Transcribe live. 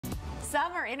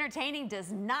Summer entertaining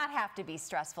does not have to be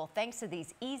stressful thanks to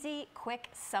these easy, quick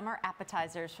summer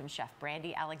appetizers from Chef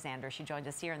Brandi Alexander. She joins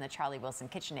us here in the Charlie Wilson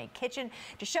KitchenAid kitchen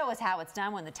to show us how it's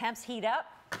done when the temps heat up.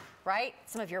 Right?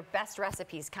 Some of your best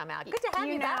recipes come out. Good to have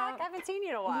you back. I haven't seen you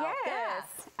in a while. Yes.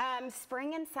 Yeah.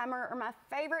 Spring and summer are my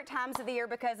favorite times of the year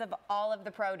because of all of the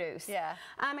produce. Yeah.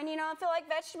 And you know, I feel like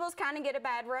vegetables kind of get a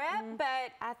bad rep,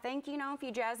 but I think, you know, if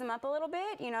you jazz them up a little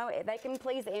bit, you know, they can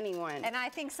please anyone. And I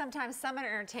think sometimes summer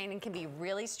entertaining can be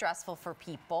really stressful for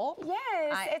people.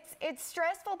 Yes, it's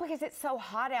stressful because it's so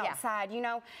hot outside. Yeah. You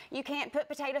know, you can't put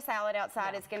potato salad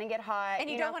outside. No. It's going to get hot. And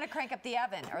you don't want to crank up the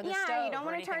oven or the stove. Yeah, you don't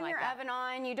want to turn your oven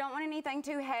on. You don't want anything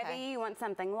too heavy. Okay. You want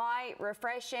something light,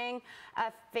 refreshing.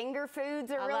 Finger foods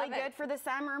are really good for the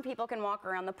summer. People can walk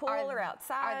around the pool or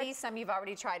outside. Are these some you've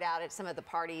already tried out at some of the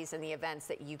parties and the events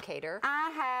that you cater?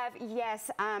 I have, yes.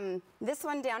 This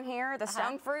one down here, the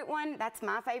stone fruit one, that's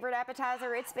my favorite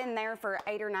appetizer. It's been there for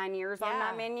 8 or 9 years on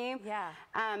my menu. Yeah.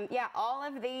 Yeah, all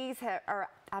of these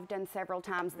I've done several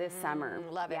times this summer.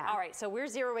 Love it. All right, so we're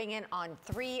zeroing in on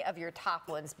 3 of your top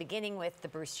ones, beginning with the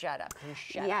bruschetta.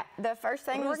 Yeah, the first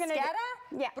thing we're going to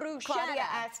do. Yeah, bruschetta. Claudia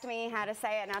asked me how to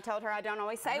say it, and I told her I don't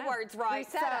always say words right.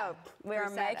 Bruschetta. So we're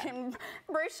making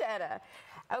bruschetta.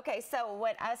 Okay, so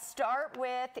what I start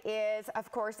with is,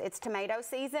 of course, it's tomato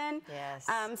season. Yes.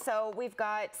 So we've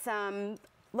got some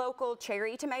local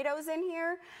cherry tomatoes in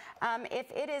here. If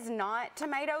it is not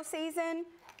tomato season,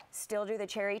 still do the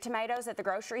cherry tomatoes at the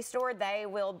grocery store. They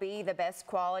will be the best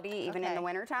quality even in the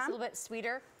wintertime. It's a little bit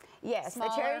sweeter? Yes, smaller.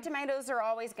 The cherry tomatoes are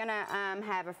always going to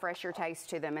have a fresher taste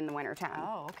to them in the wintertime.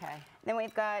 Oh, okay. Then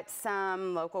we've got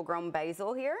some local grown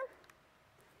basil here.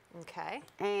 Okay.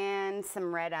 And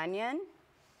some red onion.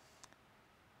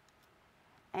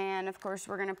 And of course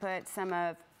we're going to put some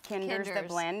of Kinder's the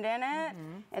blend in it.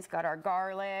 It's got our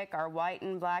garlic, our white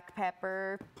and black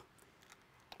pepper.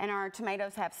 And our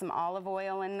tomatoes have some olive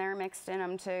oil in there mixed in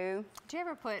them too. Do you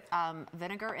ever put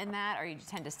vinegar in that, or you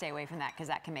tend to stay away from that because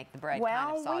that can make the bread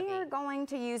kind of soggy? Well, we are going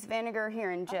to use vinegar here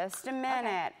in just a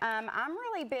minute. Okay. I'm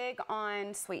really big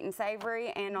on sweet and savory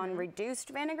and on reduced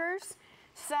vinegars.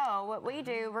 So what we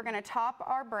do, we're going to top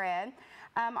our bread.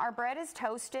 Our bread is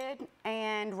toasted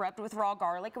and rubbed with raw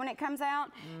garlic when it comes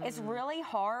out. It's really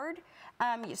hard,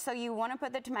 so you want to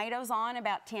put the tomatoes on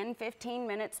about 10-15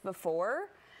 minutes before.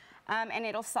 And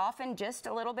it'll soften just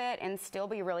a little bit and still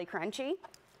be really crunchy.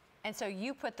 And so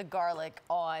you put the garlic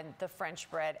on the French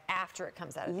bread after it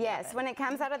comes out of the oven? Yes, when it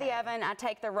comes out of the oven, I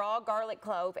take the raw garlic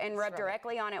clove and rub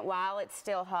directly on it while it's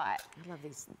still hot. I love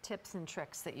these tips and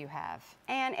tricks that you have.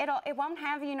 And it won't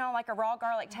have, you know, like a raw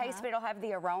garlic taste, but it'll have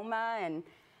the aroma. And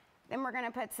then we're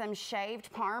going to put some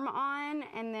shaved parm on.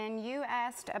 And then you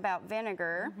asked about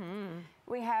vinegar.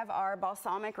 We have our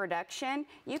balsamic reduction.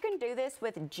 You can do this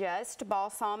with just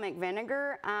balsamic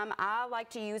vinegar. I like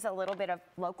to use a little bit of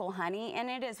local honey in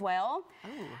it as well.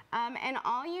 And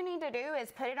all you need to do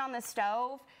is put it on the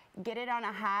stove, get it on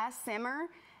a high simmer,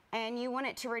 and you want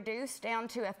it to reduce down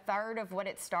to 1/3 of what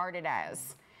it started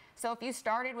as. So if you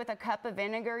started with a cup of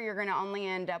vinegar, you're gonna only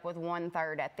end up with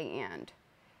 1/3 at the end.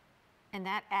 And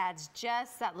that adds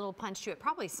just that little punch to it.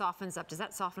 Probably softens up. Does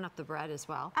that soften up the bread as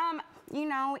well? You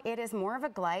know, it is more of a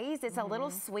glaze. It's a little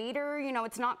sweeter. You know,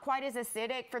 it's not quite as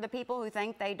acidic for the people who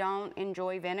think they don't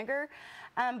enjoy vinegar.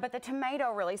 But the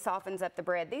tomato really softens up the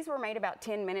bread. These were made about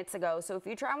 10 minutes ago. So if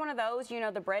you try one of those, you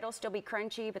know, the bread will still be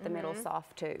crunchy, but the middle's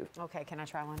soft too. Okay, can I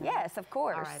try one? Yes, of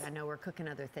course. All right, I know we're cooking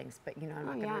other things, but you know, I'm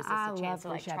not gonna resist a chance to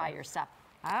like try your stuff.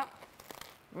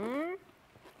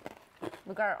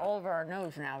 We got it all over our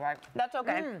nose now, right? That's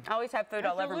okay. I always have food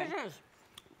all over me.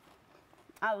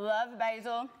 I love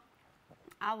basil.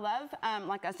 I love,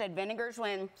 like I said, vinegars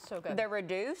when they're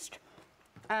reduced.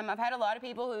 I've had a lot of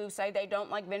people who say they don't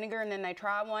like vinegar and then they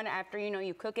try one after, you know,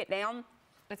 you cook it down.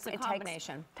 It's a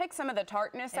combination. Takes some of the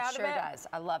tartness out of it. It sure does.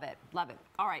 I love it. Love it.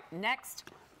 All right,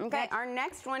 next. Okay, our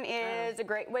next one is a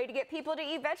great way to get people to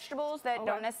eat vegetables that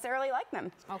don't necessarily like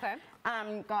them. Okay.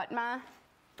 Got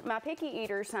my picky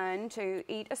eater son to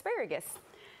eat asparagus.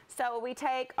 So we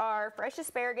take our fresh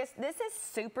asparagus. This is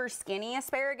super skinny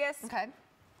asparagus. Okay.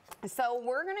 So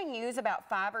we're gonna use about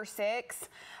 5 or 6.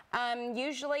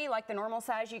 Usually, like the normal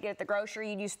size you get at the grocery,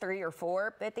 you'd use 3 or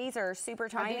 4, but these are super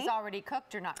tiny. Are these already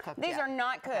cooked or not cooked These are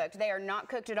not cooked. They are not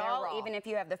cooked at all. Raw. Even if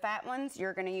you have the fat ones,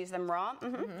 you're gonna use them raw.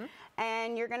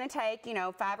 And you're gonna take, you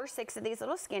know, 5 or 6 of these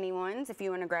little skinny ones if you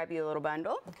wanna grab you a little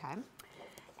bundle. Okay.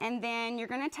 And then you're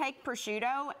gonna take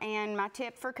prosciutto, and my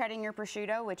tip for cutting your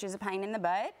prosciutto, which is a pain in the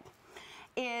butt,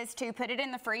 is to put it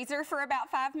in the freezer for about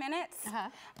 5 minutes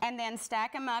and then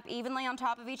stack them up evenly on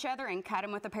top of each other and cut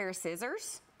them with a pair of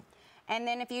scissors. And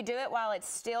then if you do it while it's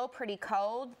still pretty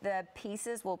cold, the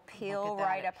pieces will peel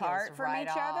right apart from each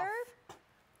other.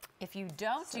 If you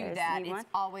don't do that, it's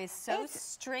always so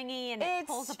stringy and it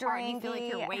pulls apart and you feel like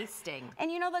you're wasting.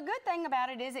 And you know, the good thing about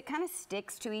it is it kind of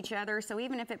sticks to each other, so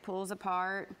even if it pulls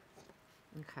apart.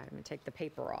 Okay, I'm gonna take the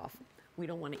paper off. We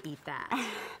don't want to eat that.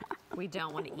 We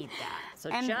don't want to eat that.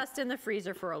 So just in the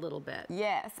freezer for a little bit.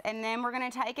 Yes, and then we're gonna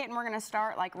take it and we're gonna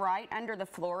start like right under the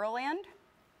floral end.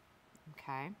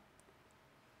 Okay.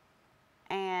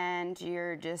 And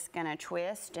you're just gonna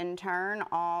twist and turn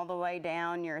all the way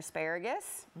down your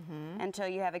asparagus until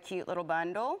you have a cute little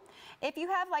bundle. If you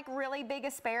have like really big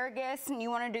asparagus and you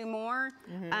wanna do more,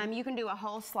 you can do a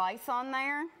whole slice on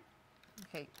there.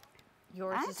 Okay,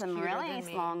 yours is some really nice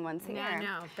long ones here. I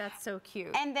know, that's so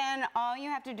cute. And then all you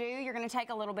have to do, you're gonna take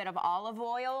a little bit of olive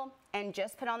oil and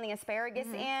just put on the asparagus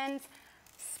ends,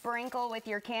 sprinkle with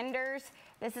your kinders.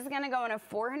 This is gonna go in a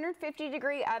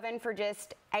 450-degree oven for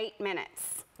just 8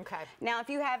 minutes. Okay. Now, if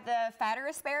you have the fatter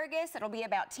asparagus, it'll be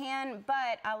about 10,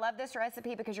 but I love this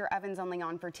recipe because your oven's only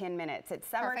on for 10 minutes. It's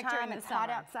summertime, it's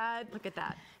hot outside. Look at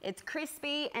that. It's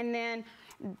crispy, and then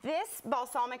this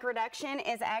balsamic reduction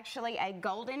is actually a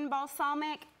golden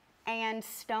balsamic and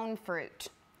stone fruit.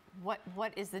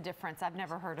 What is the difference? I've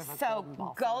never heard of a golden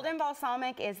balsamic. Golden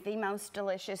balsamic is the most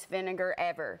delicious vinegar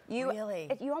ever. Really?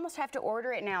 You almost have to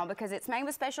order it now because it's made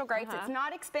with special grapes. It's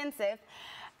not expensive,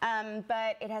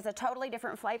 but it has a totally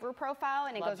different flavor profile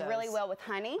and it goes really well with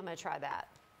honey. I'm gonna try that.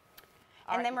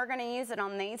 And then we're gonna use it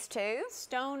on these two.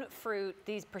 Stone fruit,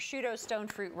 these prosciutto stone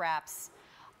fruit wraps.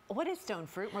 What is stone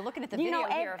fruit? We're looking at the video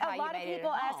here of how you made it at home. A lot of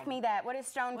people ask me that. What is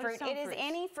stone fruit? It is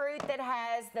any fruit that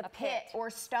has the pit or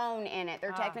stone in it.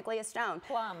 They're technically a stone.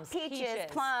 Plums, peaches,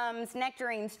 plums,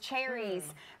 nectarines, cherries.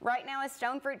 Right now is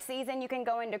stone fruit season. You can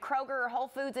go into Kroger or Whole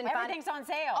Foods and everything's on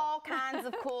sale. All kinds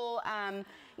of cool,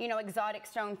 you know, exotic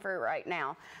stone fruit right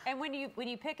now. And when you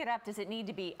pick it up, does it need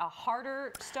to be a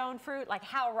harder stone fruit? Like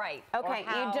how ripe? Okay,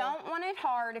 you don't want it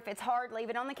hard. If it's hard, leave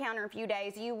it on the counter a few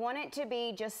days. You want it to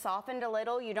be just softened a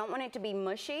little. You don't want it to be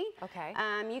mushy. Okay.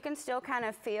 You can still kind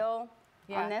of feel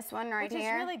on this one right here. Which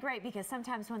is really great because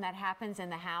sometimes when that happens in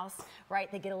the house,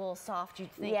 right, they get a little soft. You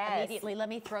think immediately, let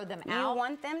me throw them out. You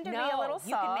want them to be a little soft.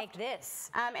 You can make this.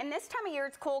 And this time of year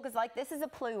it's cool because like this is a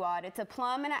pluot. It's a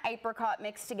plum and an apricot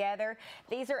mixed together.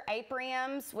 These are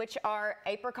apriums, which are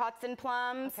apricots and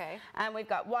plums. Okay. We've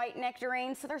got white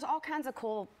nectarines. So there's all kinds of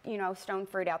cool, you know, stone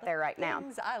fruit out there right now.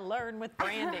 Things I learn with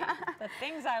Brandi. The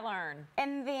things I learn.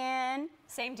 And then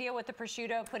same deal with the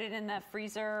prosciutto. Put it in the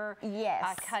freezer.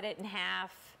 Yes. Cut it in half.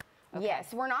 Okay.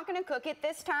 Yes, we're not going to cook it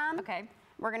this time. Okay.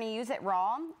 We're going to use it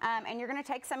raw, and you're going to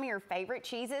take some of your favorite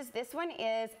cheeses. This one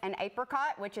is an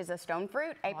apricot, which is a stone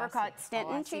fruit, apricot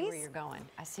Stinton cheese. I see where you're going.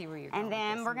 I see where you're going. And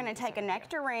then we're going to take a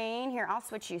nectarine. Here, I'll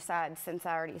switch you sides since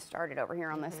I already started over here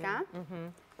on this guy.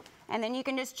 And then you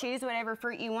can just choose whatever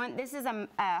fruit you want. This is a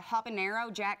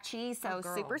habanero jack cheese, so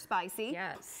super spicy.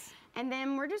 Yes. And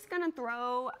then we're just going to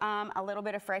throw a little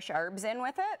bit of fresh herbs in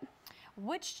with it.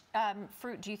 Which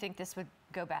fruit do you think this would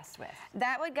go best with?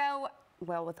 That would go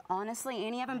well with honestly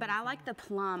any of them, but I like the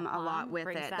plum a lot with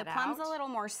it. The plum's a little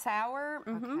more sour.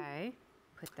 Okay,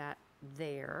 put that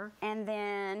there. And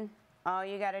then all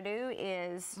you got to do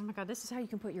is... Oh my God, this is how you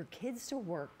can put your kids to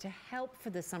work to help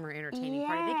for the summer entertaining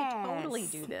party. They can totally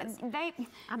do this.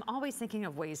 I'm always thinking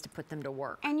of ways to put them to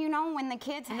work. And you know, when the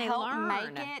kids help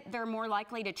make it, they're more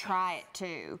likely to try it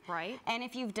too. Right. And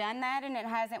if you've done that and it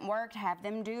hasn't worked, have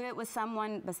them do it with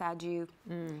someone besides you.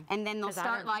 And then they'll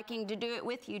start liking to do it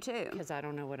with you too. Because I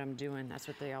don't know what I'm doing. That's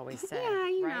what they always say. Yeah,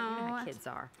 you know. You know how kids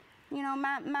are. You know,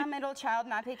 my middle child,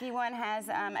 my picky one, has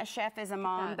a chef as a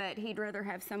mom, but he'd rather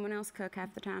have someone else cook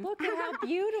half the time. Look at how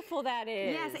beautiful that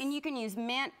is. Yes, and you can use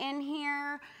mint in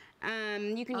here.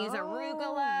 You can use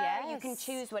arugula. Yes. You can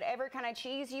choose whatever kind of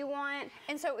cheese you want.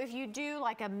 And so if you do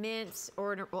like a mint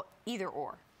or either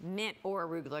or, mint or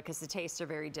arugula, because the tastes are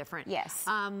very different. Yes.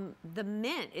 The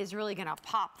mint is really going to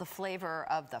pop the flavor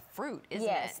of the fruit, isn't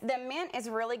it? Yes, the mint is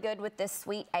really good with this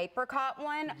sweet apricot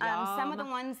one. Some of the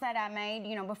ones that I made,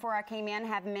 you know, before I came in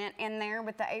have mint in there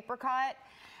with the apricot.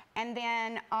 And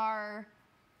then our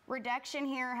reduction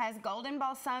here has golden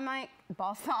balsamic,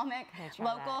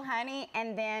 local honey,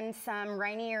 and then some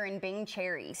Rainier and Bing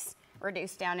cherries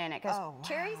reduced down in it. Because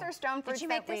cherries are stone fruits. Did you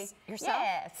make this yourself?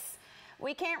 Yes.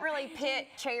 We can't really pit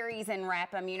cherries and wrap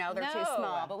them, you know, they're too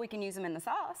small, but we can use them in the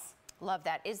sauce. Love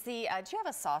that. Do you have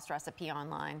a sauce recipe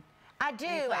online? I do.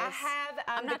 I have.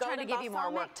 I'm not trying to give you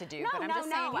more work to do, but I'm just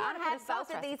saying you want to put a sauce I have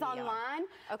both of these recipe online.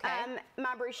 Okay.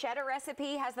 My bruschetta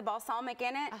recipe has the balsamic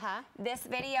in it. This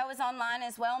video is online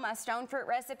as well. My stone fruit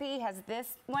recipe has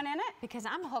this one in it. Because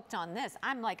I'm hooked on this.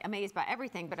 I'm like amazed by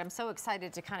everything, but I'm so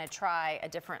excited to kind of try a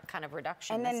different kind of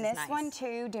reduction. And then this nice. one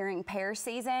too, during pear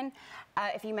season,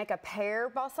 if you make a pear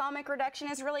balsamic reduction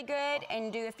is really good,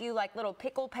 and do a few like little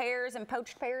pickled pears and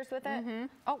poached pears with it.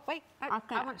 Oh wait, I want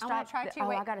to try too. Oh,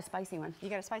 Wait. I got a spicy one. You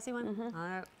got a spicy one?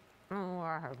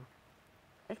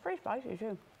 It's pretty spicy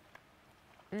too.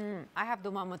 I have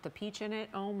the one with the peach in it.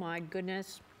 Oh my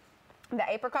goodness. The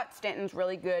apricot Stinton's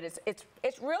really good. It's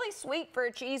really sweet for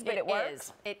a cheese, but it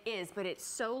works. It is, but it's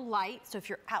so light. So if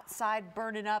you're outside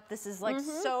burning up, this is like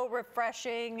so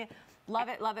refreshing. Love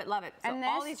it, love it, love it. So And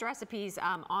all these recipes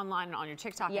online and on your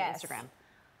TikTok and Instagram.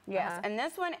 Yes, and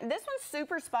this one's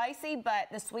super spicy, but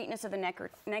the sweetness of the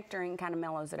nectarine kind of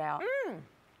mellows it out.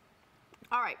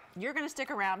 All right, you're gonna stick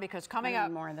around because coming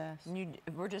up, more of this.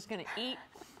 We're just gonna eat.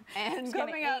 And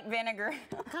coming up, vinegar.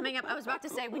 Coming up, I was about to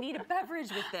say we need a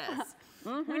beverage with this.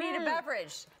 We need a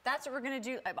beverage. That's what we're gonna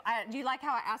do. Do you like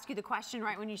how I ask you the question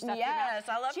right when you stuff your mouth? Yes,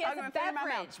 I love talking talking about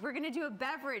beverage. We're gonna do a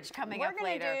beverage coming up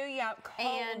later. We're gonna do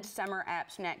cold summer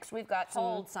apps next. We've got some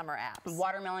cold summer apps.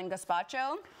 Watermelon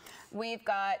gazpacho. We've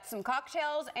got some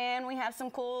cocktails, and we have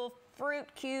some cool fruit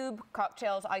cube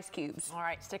cocktails, ice cubes. All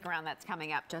right, stick around. That's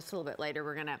coming up just a little bit later.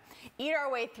 We're gonna eat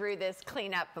our way through this,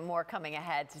 clean up, and more coming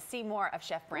ahead. To see more of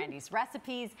Chef Brandi's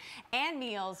recipes and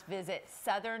meals, visit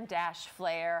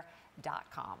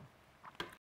southern-flair.com.